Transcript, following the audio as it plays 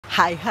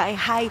Hi, hi,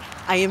 hi.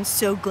 I am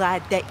so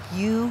glad that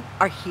you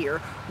are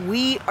here.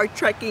 We are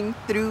trekking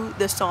through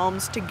the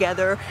Psalms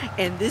together,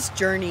 and this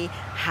journey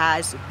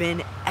has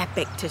been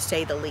epic to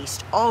say the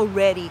least.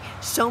 Already,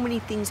 so many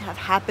things have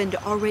happened.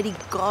 Already,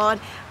 God,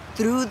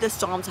 through the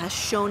Psalms, has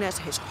shown us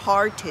his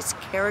heart, his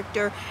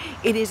character.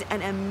 It is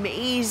an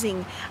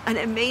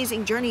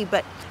amazing journey.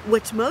 But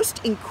what's most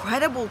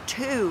incredible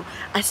too,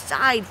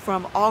 aside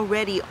from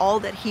already all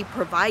that he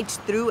provides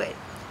through it,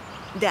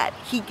 that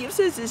he gives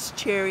us this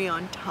cherry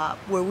on top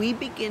where we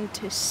begin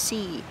to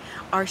see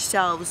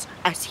ourselves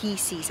as he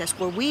sees us,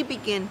 where we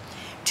begin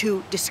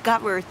to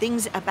discover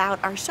things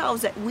about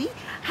ourselves that we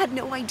had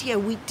no idea,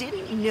 we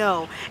didn't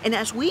know. And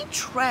as we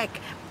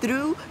trek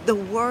through the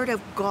Word of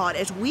God,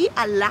 as we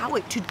allow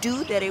it to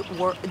do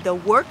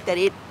the work that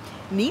it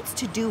needs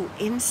to do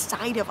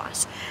inside of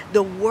us,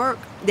 the work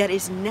that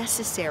is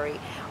necessary,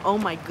 oh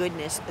my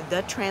goodness,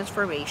 the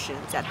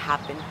transformations that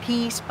happen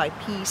piece by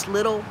piece,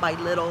 little by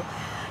little,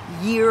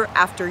 year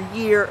after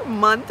year,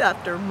 month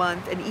after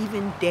month, and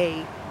even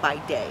day by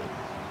day.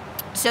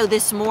 So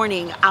this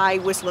morning I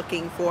was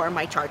looking for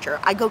my charger.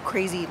 I go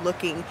crazy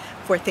looking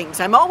for things.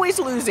 I'm always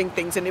losing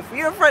things, and if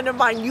you're a friend of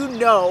mine, you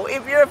know.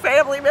 If you're a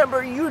family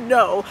member, you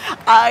know.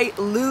 I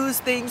lose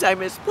things, I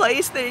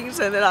misplace things,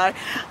 and then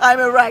I'm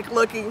a wreck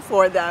looking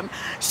for them.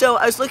 So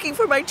I was looking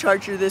for my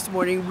charger this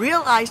morning,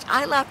 realized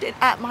I left it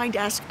at my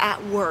desk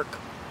at work.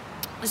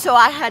 So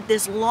I had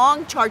this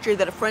long charger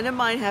that a friend of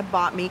mine had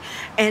bought me,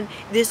 and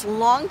this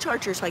long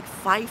charger is like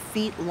 5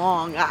 feet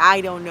long.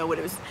 I don't know what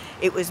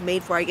it was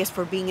made for, I guess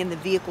for being in the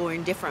vehicle or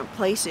in different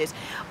places.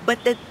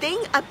 But the thing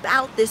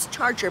about this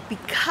charger,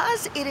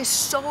 because it is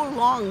so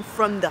long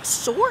from the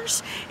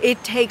source,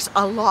 it takes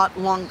a lot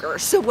longer.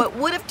 So what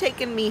would have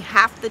taken me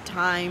half the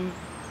time,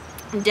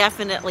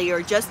 definitely,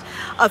 or just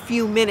a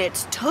few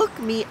minutes, took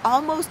me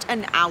almost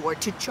an hour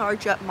to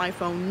charge up my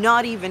phone,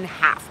 not even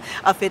half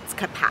of its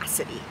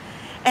capacity.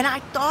 And I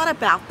thought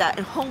about that,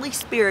 and Holy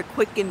Spirit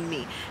quickened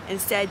me and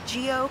said,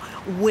 Gio,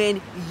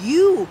 when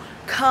you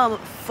come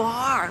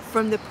far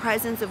from the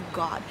presence of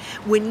God,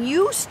 when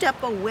you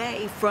step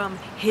away from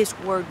his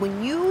word,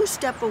 when you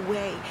step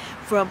away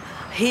from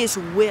his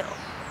will,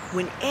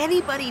 when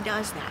anybody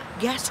does that,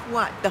 guess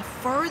what? The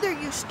further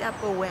you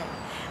step away,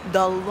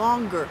 the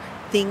longer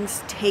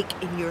things take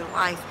in your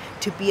life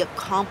to be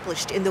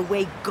accomplished in the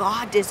way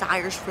God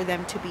desires for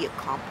them to be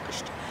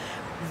accomplished.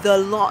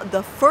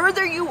 The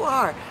further you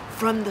are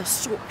from the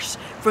source,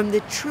 from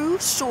the true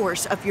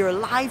source of your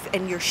life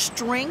and your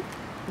strength,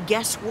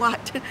 guess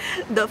what?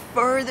 The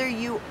further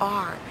you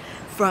are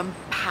from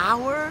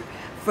power,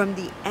 from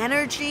the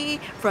energy,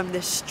 from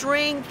the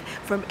strength,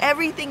 from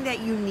everything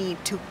that you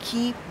need to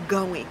keep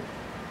going.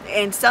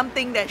 And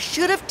something that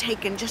should have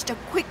taken just a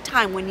quick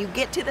time, when you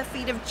get to the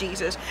feet of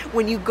Jesus,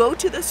 when you go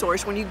to the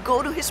source, when you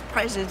go to his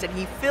presence and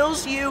he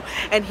fills you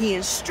and he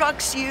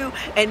instructs you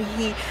and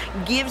he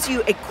gives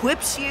you,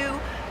 equips you,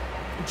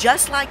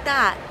 just like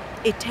that,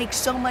 it takes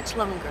so much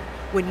longer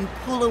when you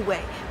pull away,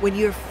 when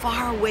you're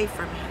far away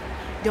from him.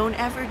 Don't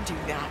ever do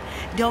that.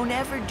 Don't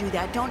ever do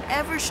that. Don't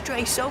ever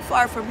stray so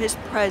far from his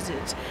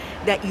presence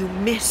that you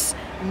miss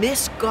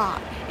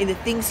God in the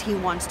things he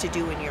wants to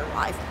do in your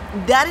life.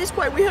 That is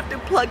why we have to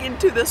plug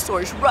into the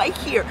source right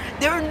here.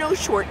 There are no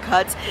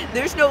shortcuts.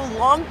 There's no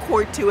long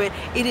cord to it.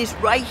 It is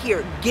right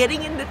here,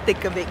 getting in the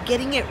thick of it,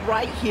 getting it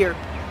right here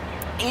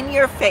in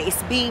your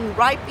face, being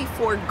right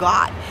before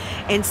God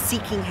and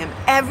seeking him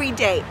every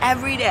day,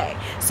 every day.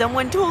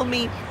 Someone told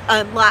me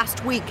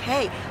last week,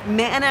 hey,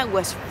 manna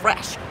was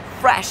fresh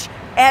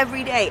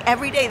every day.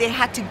 Every day they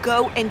had to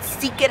go and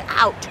seek it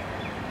out.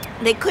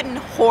 They couldn't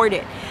hoard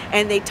it.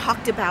 And they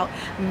talked about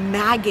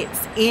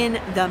maggots in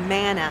the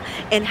manna,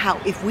 and how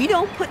if we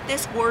don't put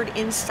this word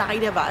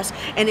inside of us,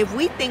 and if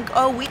we think,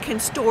 oh, we can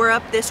store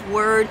up this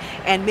word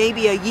and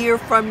maybe a year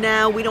from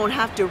now we don't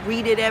have to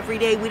read it every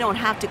day, we don't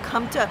have to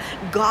come to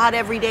God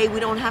every day,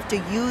 we don't have to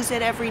use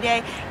it every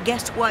day,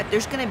 guess what?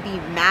 There's going to be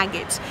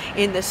maggots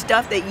in the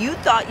stuff that you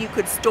thought you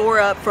could store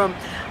up from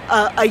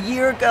a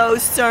year ago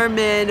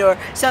sermon, or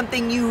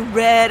something you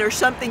read, or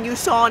something you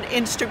saw on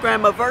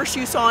Instagram, a verse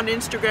you saw on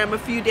Instagram a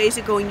few days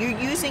ago, and you're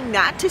using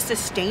that to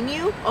sustain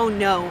you. Oh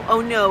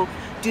no,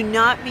 do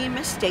not be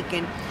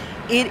mistaken.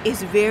 It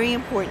is very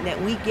important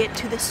that we get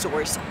to the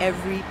source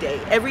every day.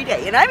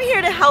 And I'm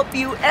here to help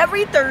you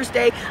every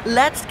Thursday.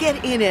 Let's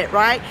get in it,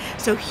 right?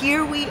 So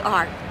here we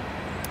are,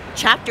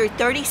 chapter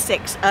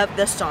 36 of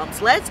the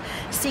Psalms. Let's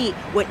see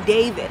what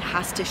David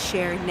has to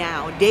share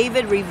now.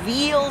 David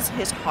reveals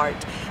his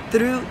heart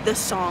through the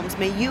Psalms.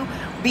 May you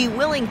be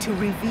willing to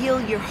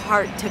reveal your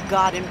heart to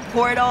God and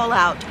pour it all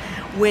out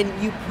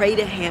when you pray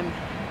to him.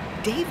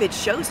 David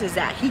shows us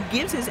that. He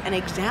gives us an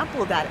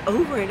example of that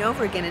over and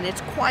over again, and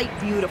it's quite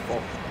beautiful.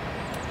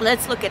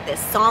 Let's look at this.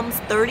 Psalms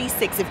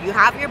 36. If you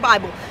have your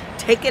Bible,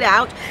 take it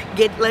out.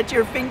 Let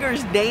your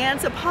fingers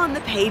dance upon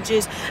the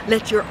pages.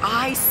 Let your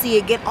eyes see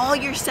it. Get all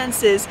your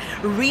senses.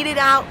 Read it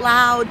out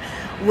loud.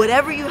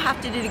 Whatever you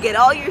have to do to get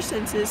all your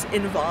senses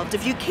involved.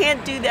 If you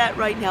can't do that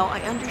right now,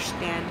 I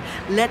understand.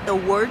 Let the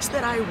words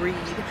that I read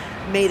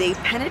May they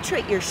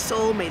penetrate your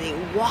soul. May they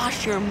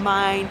wash your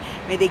mind.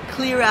 May they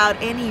clear out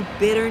any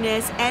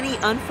bitterness, any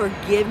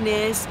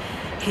unforgiveness.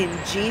 In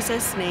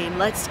Jesus' name,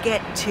 let's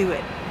get to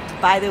it.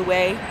 By the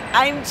way,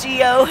 I'm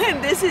Gio,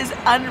 and this is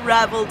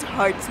Unraveled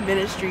Hearts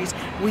Ministries.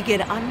 We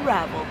get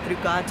unraveled through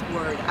God's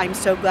Word. I'm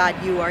so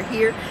glad you are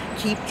here.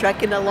 Keep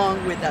trekking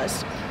along with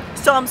us.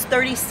 Psalms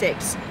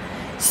 36.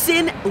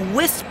 Sin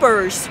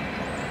whispers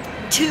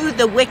to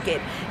the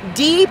wicked,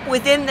 deep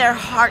within their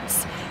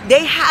hearts.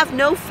 They have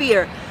no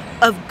fear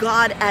of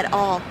God at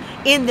all.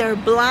 In their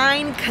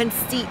blind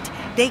conceit,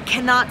 they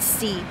cannot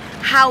see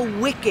how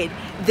wicked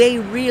they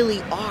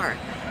really are.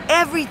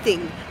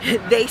 Everything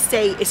they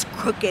say is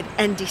crooked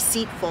and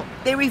deceitful.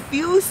 They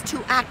refuse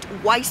to act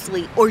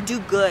wisely or do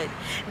good.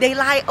 They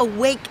lie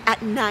awake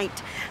at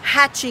night,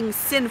 hatching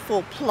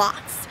sinful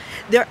plots.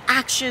 Their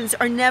actions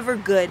are never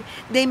good.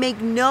 They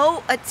make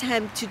no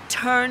attempt to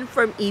turn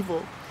from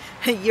evil.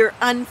 Your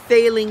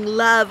unfailing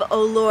love,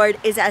 O Lord,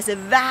 is as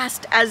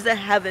vast as the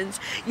heavens.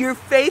 Your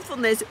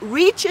faithfulness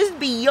reaches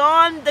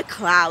beyond the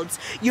clouds.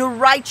 Your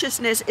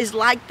righteousness is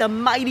like the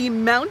mighty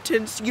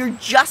mountains. Your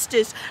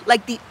justice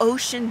like the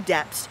ocean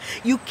depths.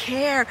 You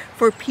care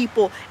for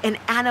people and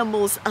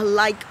animals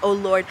alike, O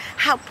Lord.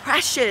 How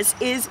precious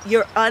is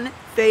your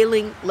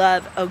unfailing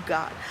love, O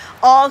God.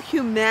 All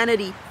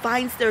humanity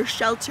finds their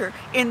shelter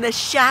in the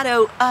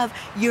shadow of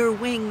your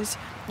wings.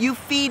 You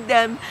feed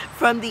them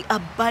from the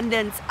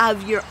abundance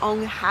of your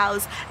own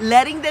house,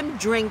 letting them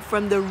drink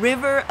from the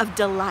river of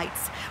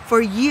delights.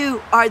 For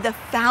you are the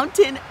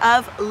fountain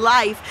of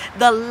life,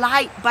 the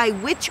light by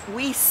which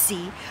we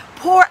see.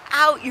 Pour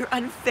out your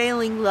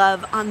unfailing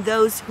love on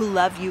those who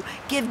love you.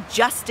 Give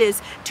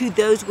justice to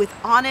those with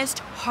honest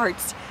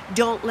hearts.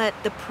 Don't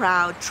let the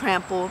proud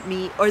trample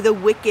me or the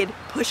wicked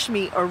push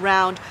me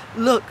around.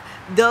 Look,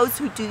 those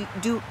who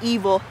do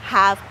evil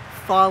have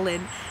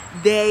fallen.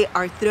 They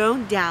are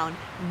thrown down,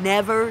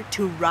 never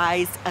to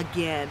rise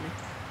again.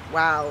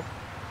 Wow.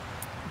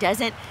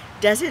 Doesn't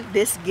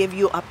this give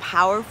you a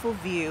powerful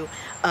view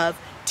of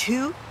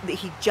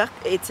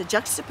it's a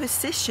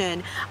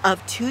juxtaposition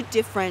of two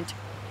different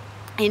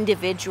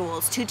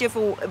individuals, two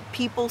different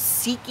people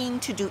seeking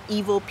to do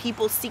evil,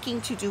 people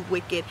seeking to do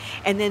wicked,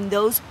 and then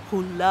those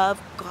who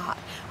love God,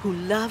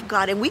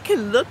 And we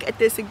can look at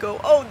this and go,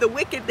 oh, the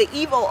wicked, the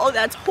evil, oh,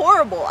 that's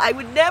horrible. I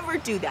would never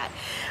do that.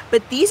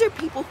 But these are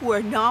people who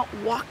are not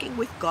walking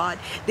with God.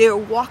 They are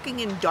walking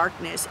in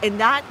darkness, and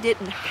that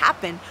didn't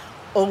happen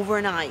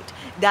overnight.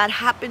 That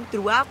happened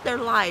throughout their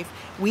life.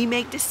 We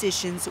make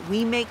decisions,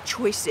 we make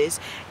choices,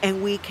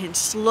 and we can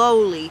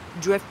slowly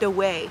drift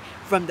away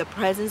from the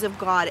presence of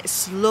God,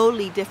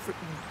 slowly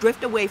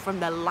drift away from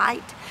the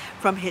light,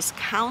 from His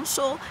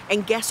counsel.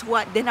 And guess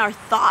what? Then our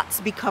thoughts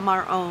become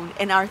our own,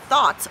 and our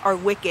thoughts are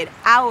wicked.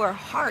 Our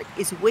heart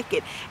is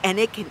wicked, and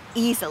it can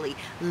easily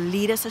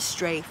lead us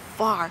astray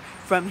far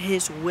from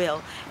His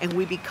will, and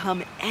we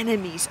become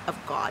enemies of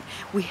God.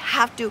 We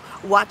have to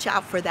watch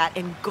out for that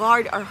and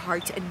guard our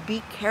hearts and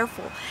be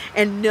careful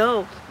and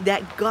know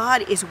that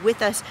God is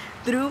with us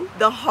through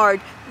the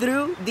hard,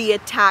 through the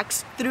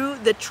attacks, through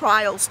the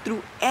trials,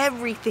 through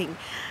everything.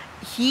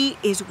 He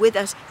is with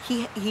us.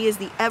 He is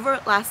the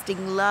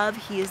everlasting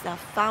love. He is the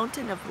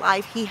fountain of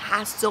life. He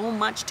has so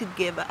much to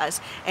give us,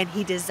 and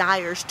He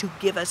desires to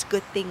give us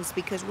good things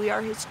because we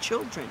are His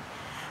children.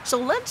 So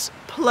let's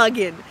plug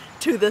in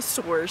to the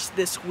source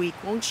this week.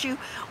 Won't you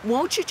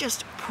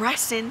just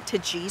press into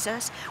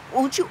Jesus?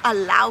 Won't you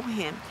allow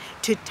Him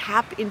to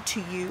tap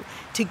into you,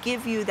 to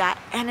give you that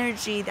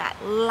energy, that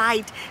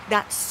light,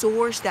 that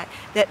source, that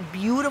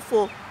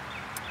beautiful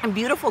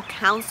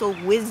counsel,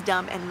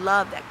 wisdom, and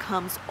love that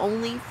comes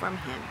only from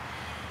Him?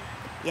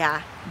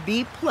 Yeah,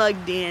 be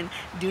plugged in.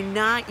 Do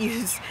not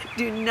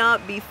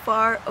be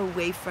far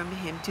away from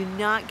Him. Do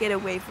not get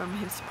away from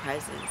His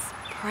presence.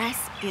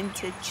 Press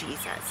into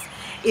Jesus.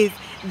 If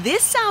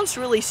this sounds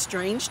really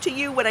strange to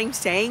you, what I'm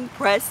saying,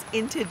 press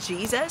into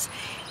Jesus,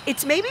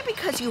 it's maybe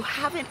because you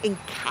haven't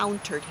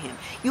encountered Him.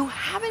 You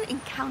haven't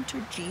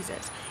encountered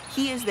Jesus.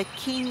 He is the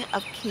King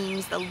of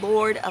Kings, the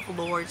Lord of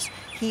Lords.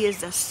 He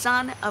is the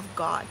Son of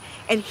God.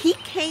 And He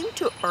came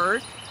to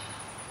earth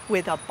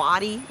with a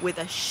body, with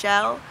a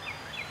shell,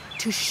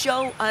 to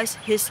show us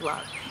His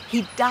love.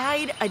 He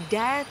died a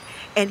death,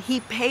 and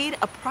He paid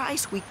a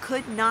price we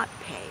could not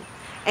pay.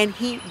 And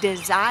He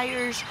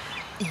desires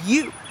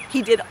you.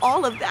 He did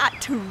all of that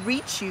to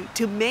reach you,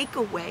 to make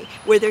a way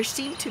where there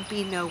seemed to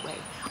be no way.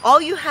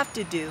 All you have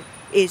to do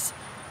is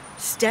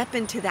step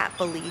into that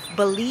belief.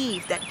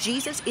 Believe that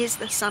Jesus is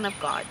the Son of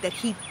God, that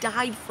He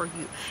died for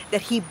you,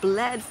 that He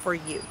bled for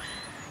you.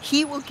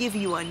 He will give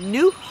you a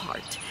new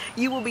heart.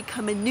 You will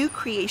become a new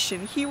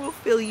creation. He will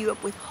fill you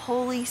up with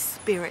Holy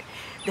Spirit,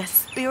 the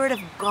Spirit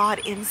of God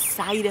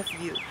inside of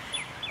you.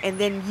 And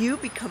then you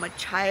become a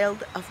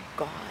child of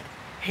God.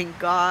 And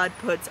God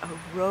puts a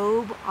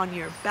robe on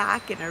your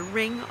back and a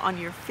ring on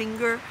your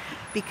finger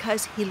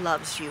because He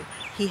loves you.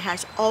 He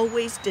has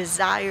always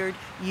desired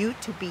you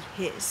to be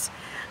His.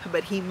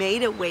 but he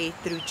made a way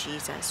through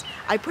Jesus.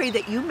 I pray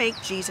that you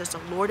make Jesus a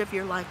Lord of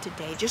your life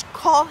today. Just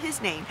call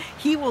his name.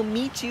 He will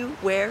meet you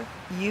where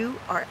you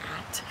are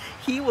at.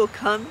 He will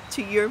come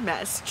to your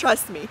mess.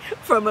 Trust me,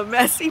 from a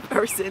messy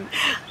person,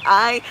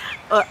 I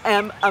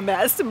am a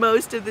mess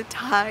most of the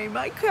time.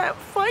 I can't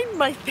find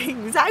my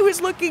things. I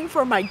was looking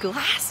for my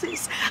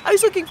glasses. I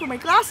was looking for my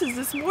glasses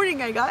this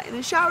morning. I got in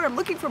the shower. I'm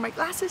looking for my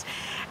glasses,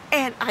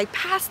 and I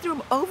passed through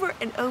them over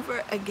and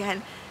over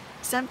again.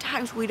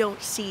 Sometimes we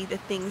don't see the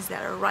things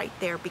that are right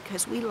there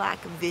because we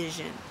lack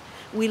vision.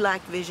 We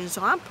lack vision.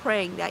 So I'm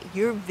praying that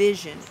your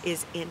vision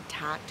is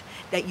intact,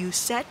 that you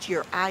set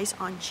your eyes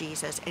on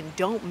Jesus and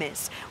don't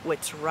miss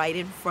what's right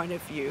in front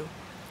of you.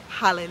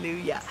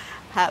 Hallelujah.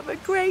 Have a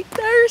great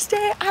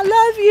Thursday. I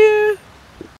love you.